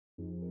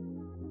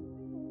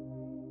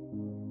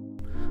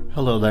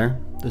Hello there,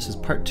 this is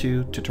part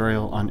 2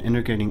 tutorial on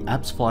integrating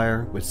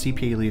Appsflyer with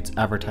CPAlead's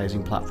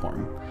advertising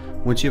platform.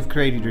 Once you've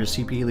created your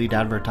CPAlead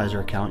advertiser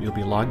account, you'll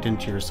be logged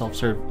into your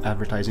self-serve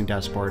advertising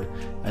dashboard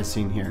as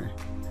seen here.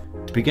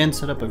 To begin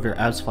setup of your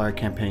Appsflyer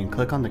campaign,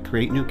 click on the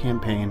Create New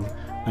Campaign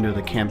under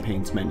the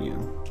Campaigns menu.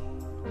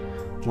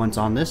 Once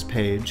on this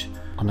page,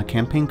 on the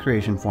campaign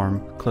creation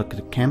form, click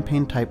the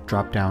campaign type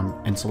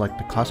drop-down and select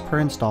the cost per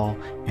install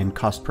and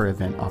cost per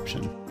event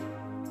option.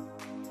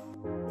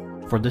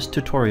 For this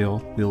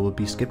tutorial, we will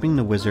be skipping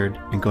the wizard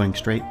and going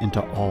straight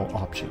into all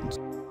options.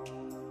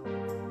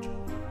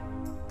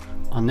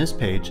 On this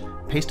page,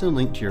 paste a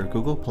link to your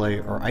Google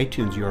Play or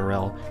iTunes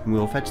URL and we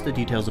will fetch the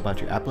details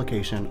about your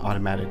application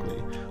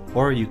automatically,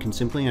 or you can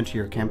simply enter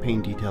your campaign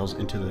details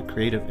into the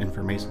Creative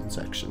Information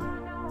section.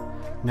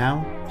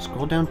 Now,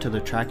 scroll down to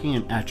the Tracking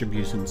and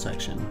Attribution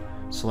section,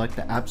 select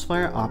the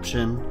Appsflyer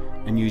option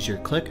and use your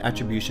Click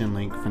Attribution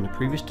link from the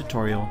previous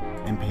tutorial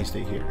and paste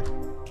it here.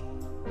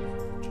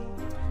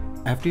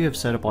 After you have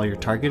set up all your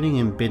targeting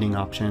and bidding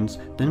options,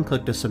 then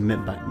click the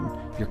Submit button.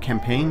 Your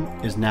campaign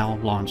is now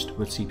launched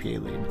with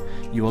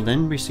CPAlead. You will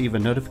then receive a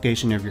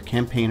notification of your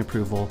campaign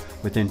approval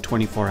within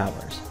 24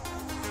 hours.